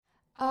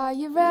Are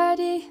you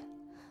ready?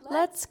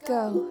 Let's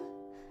go.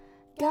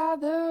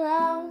 Gather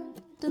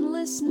round and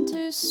listen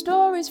to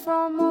stories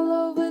from all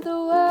over the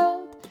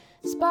world,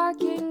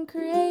 sparking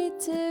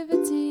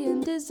creativity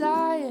and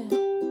desire.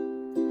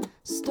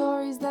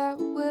 Stories that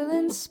will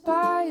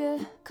inspire.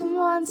 Come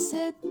on,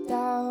 sit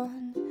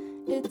down.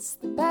 It's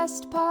the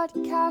best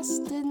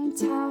podcast in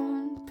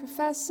town.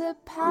 Professor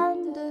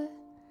Panda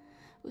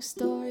with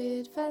story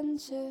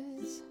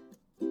adventures.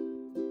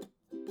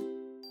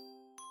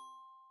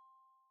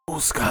 Hello,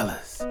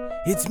 scholars.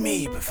 It's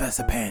me,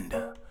 Professor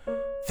Panda.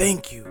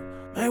 Thank you.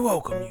 I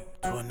welcome you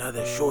to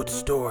another short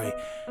story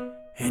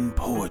and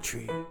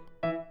poetry.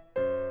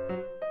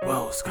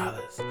 Well,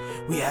 scholars,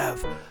 we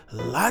have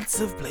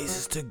lots of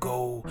places to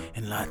go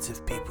and lots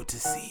of people to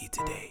see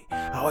today.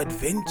 Our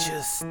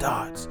adventure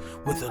starts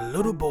with a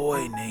little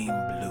boy named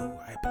Blue,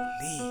 I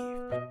believe.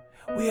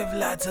 We have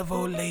lots of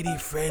old lady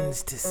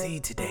friends to see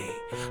today,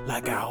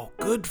 like our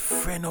good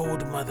friend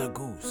old Mother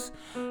Goose.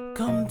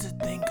 Come to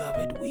think of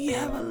it, we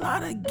have a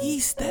lot of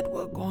geese that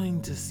we're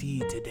going to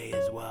see today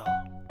as well.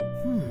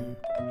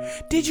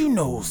 Did you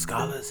know,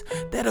 scholars,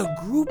 that a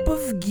group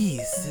of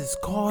geese is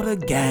called a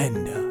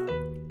gander?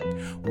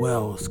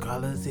 Well,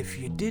 scholars, if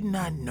you did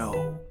not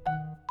know,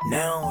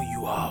 now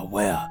you are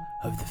aware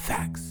of the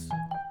facts.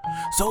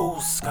 So,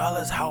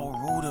 scholars, how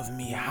rude of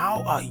me,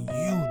 how are you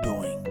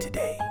doing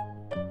today?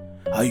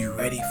 Are you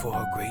ready for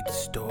a great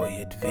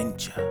story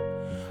adventure?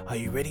 Are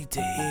you ready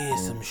to hear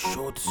some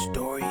short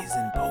stories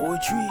and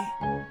poetry?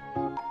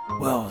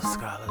 Well,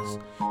 scholars,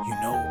 you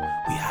know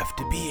we have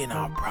to be in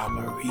our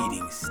proper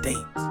reading state.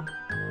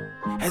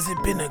 Has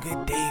it been a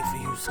good day for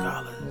you,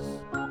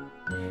 scholars?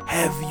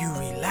 Have you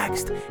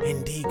relaxed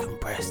and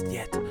decompressed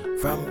yet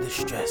from the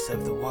stress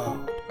of the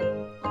world?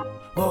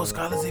 Well,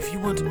 scholars, if you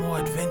want more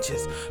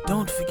adventures,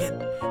 don't forget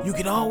you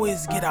can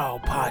always get our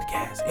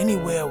podcast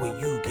anywhere where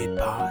you get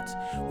pods.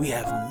 We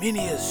have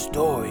many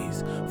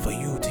stories for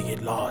you to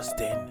get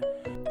lost in.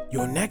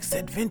 Your next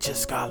adventure,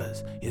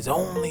 scholars, is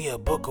only a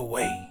book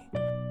away.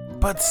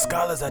 But,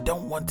 scholars, I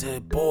don't want to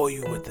bore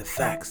you with the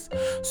facts.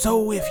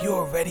 So if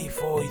you're ready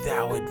for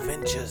our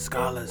adventure,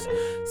 scholars,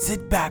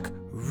 sit back,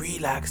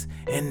 relax,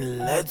 and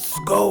let's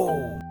go!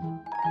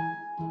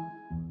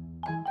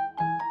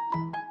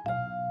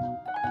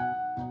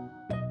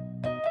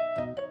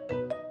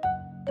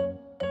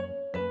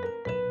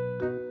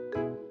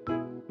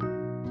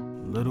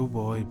 Little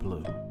boy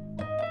blue,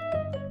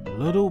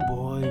 little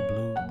boy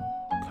blue,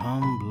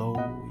 come blow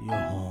your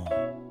horn.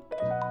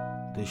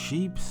 The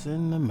sheep's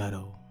in the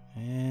meadow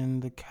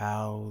and the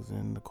cows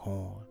in the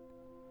corn.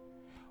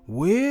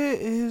 Where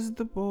is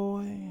the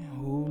boy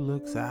who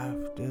looks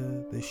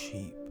after the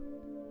sheep?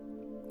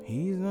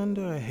 He's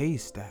under a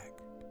haystack,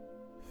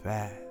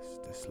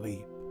 fast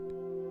asleep.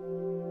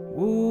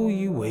 Will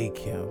you wake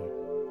him?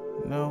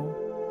 No,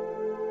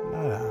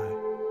 not I.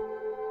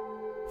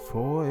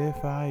 For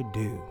if I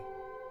do,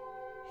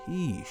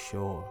 he's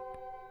sure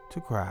to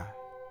cry.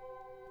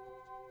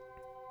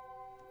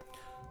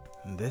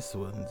 This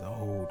one's an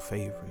old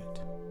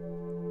favorite.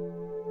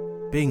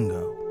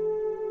 Bingo.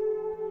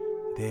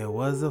 There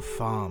was a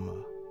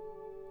farmer,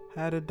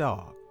 had a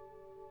dog,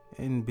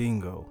 and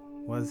Bingo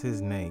was his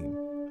name.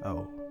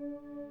 Oh,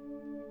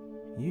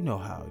 you know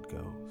how it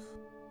goes.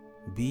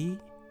 B-I-N-G-O,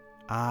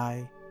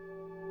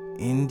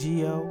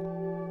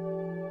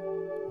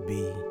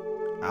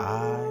 B-I-N-G-O,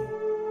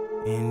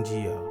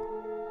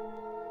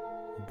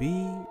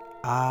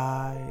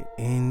 B-I-N-G-O,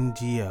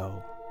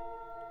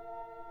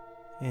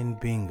 and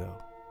Bingo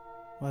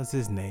was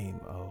his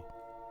name. Oh.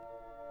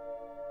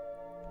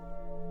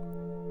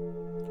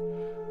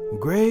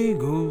 Gray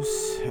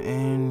Goose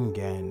and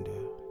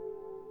Gander,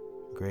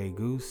 Gray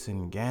Goose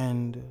and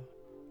Gander,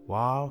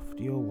 waft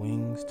your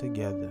wings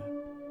together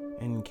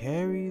and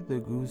carry the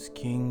Goose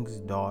King's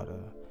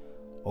daughter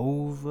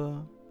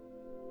over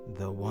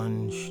the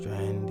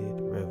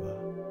one-stranded river.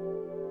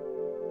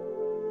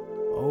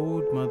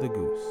 Old Mother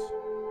Goose,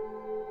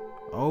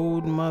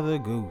 old Mother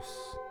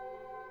Goose,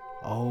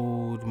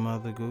 old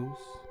Mother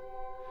Goose,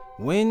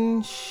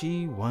 when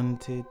she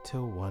wanted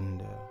to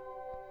wander,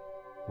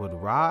 would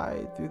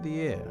ride through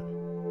the air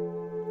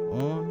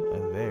on a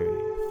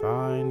very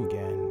fine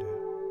gander.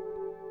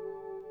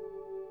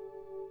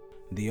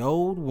 The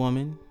Old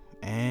Woman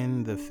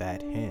and the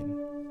Fat Hen.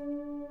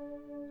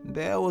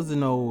 There was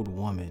an old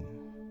woman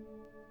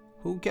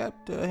who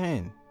kept a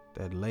hen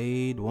that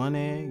laid one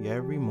egg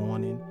every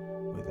morning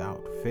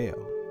without fail.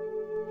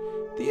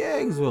 The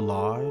eggs were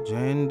large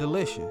and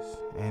delicious,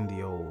 and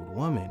the old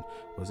woman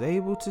was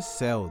able to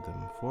sell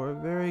them for a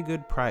very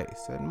good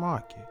price at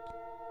market.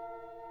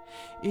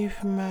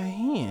 If my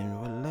hen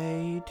would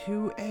lay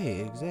 2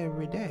 eggs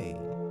every day,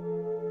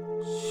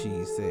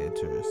 she said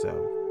to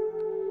herself,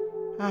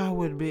 I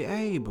would be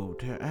able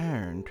to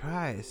earn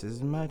twice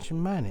as much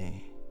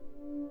money.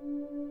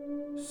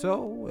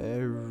 So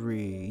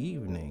every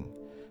evening,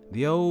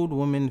 the old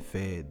woman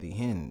fed the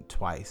hen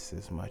twice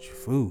as much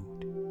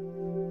food.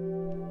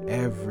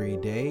 Every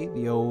day,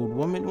 the old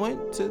woman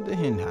went to the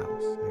hen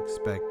house,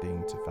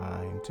 expecting to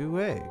find 2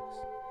 eggs.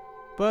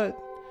 But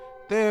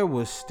there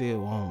was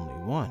still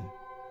only one.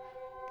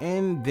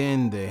 And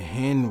then the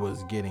hen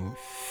was getting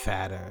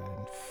fatter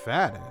and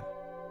fatter.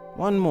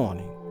 One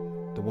morning,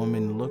 the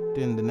woman looked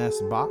in the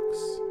nest box,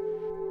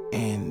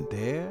 and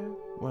there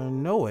were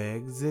no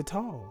eggs at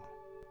all.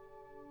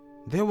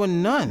 There were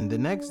none the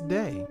next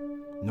day,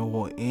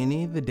 nor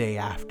any the day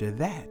after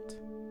that.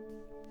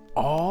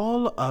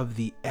 All of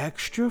the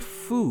extra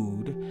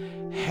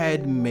food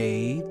had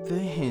made the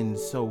hen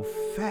so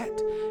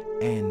fat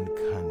and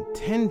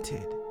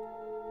contented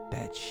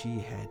that she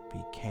had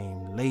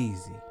become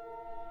lazy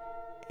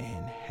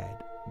and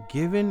had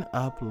given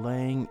up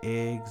laying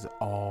eggs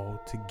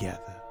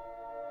altogether.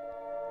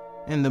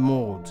 And the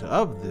moral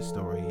of the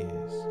story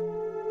is,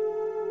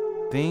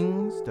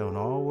 things don't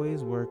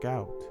always work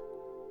out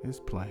as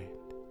planned.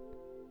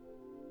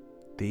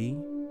 The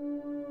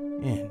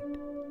end.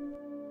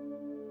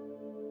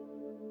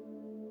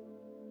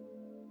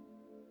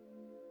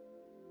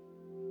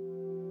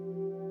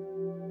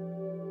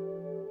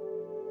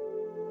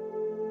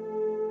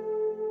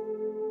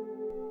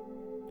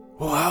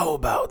 Well, how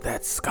about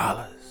that,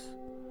 scholars?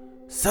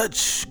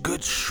 Such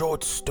good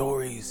short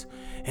stories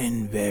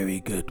and very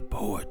good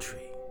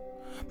poetry.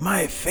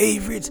 My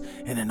favorite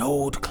and an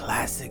old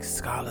classic,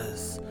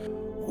 scholars.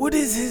 What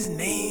is his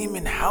name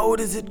and how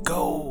does it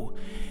go?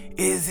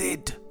 Is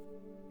it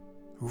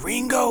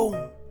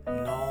Ringo?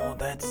 No,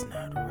 that's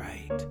not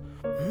right.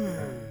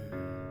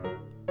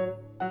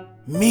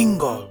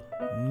 Mingle.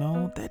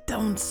 No, that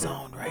don't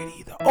sound right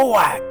either. Oh,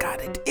 I got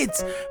it.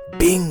 It's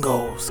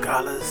Bingo,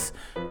 scholars.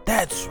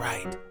 That's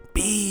right.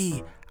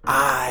 B-I-N-G-O.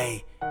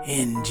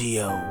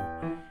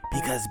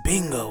 Because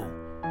Bingo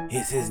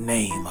is his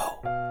name-o.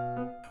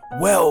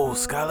 Well,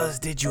 scholars,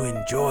 did you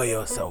enjoy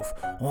yourself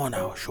on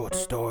our short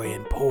story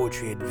and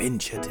poetry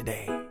adventure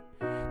today?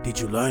 Did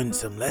you learn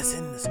some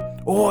lessons?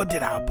 Or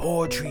did our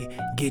poetry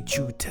get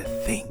you to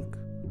think?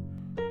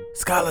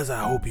 Scholars,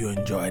 I hope you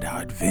enjoyed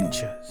our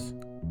adventures.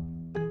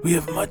 We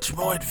have much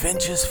more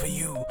adventures for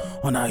you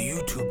on our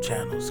YouTube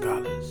channel,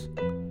 scholars.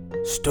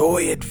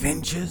 Story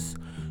adventures,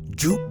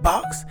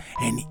 jukebox,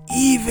 and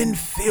even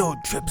field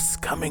trips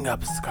coming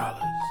up,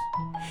 scholars.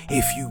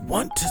 If you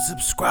want to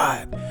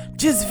subscribe,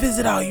 just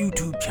visit our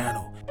YouTube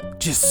channel.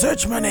 Just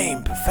search my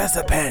name,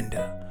 Professor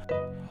Panda.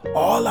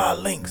 All our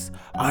links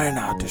are in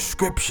our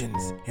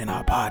descriptions in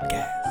our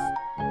podcast.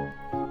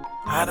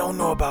 I don't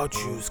know about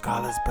you,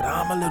 scholars, but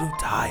I'm a little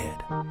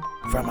tired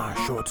from our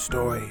short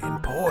story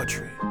and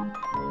poetry.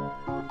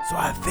 So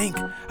I think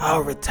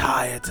I'll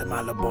retire to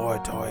my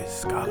laboratory,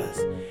 scholars,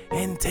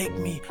 and take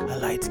me a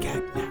light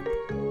cat nap.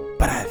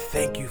 But I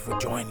thank you for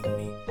joining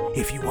me.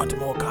 If you want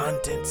more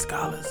content,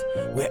 scholars,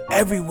 we're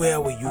everywhere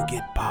where you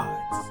get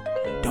pods.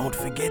 Don't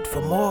forget,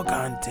 for more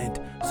content,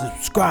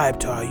 subscribe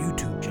to our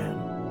YouTube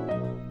channel.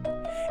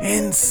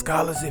 And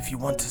scholars, if you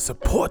want to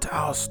support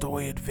our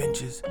story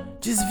adventures,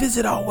 just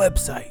visit our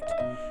website,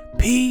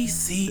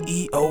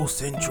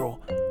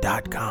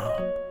 pceocentral.com.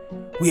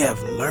 We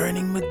have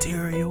learning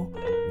material,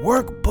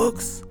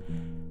 workbooks,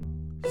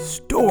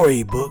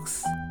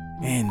 storybooks,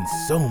 and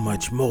so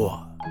much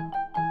more.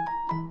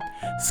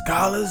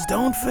 Scholars,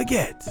 don't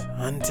forget,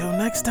 until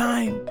next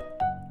time,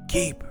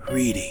 keep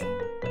reading.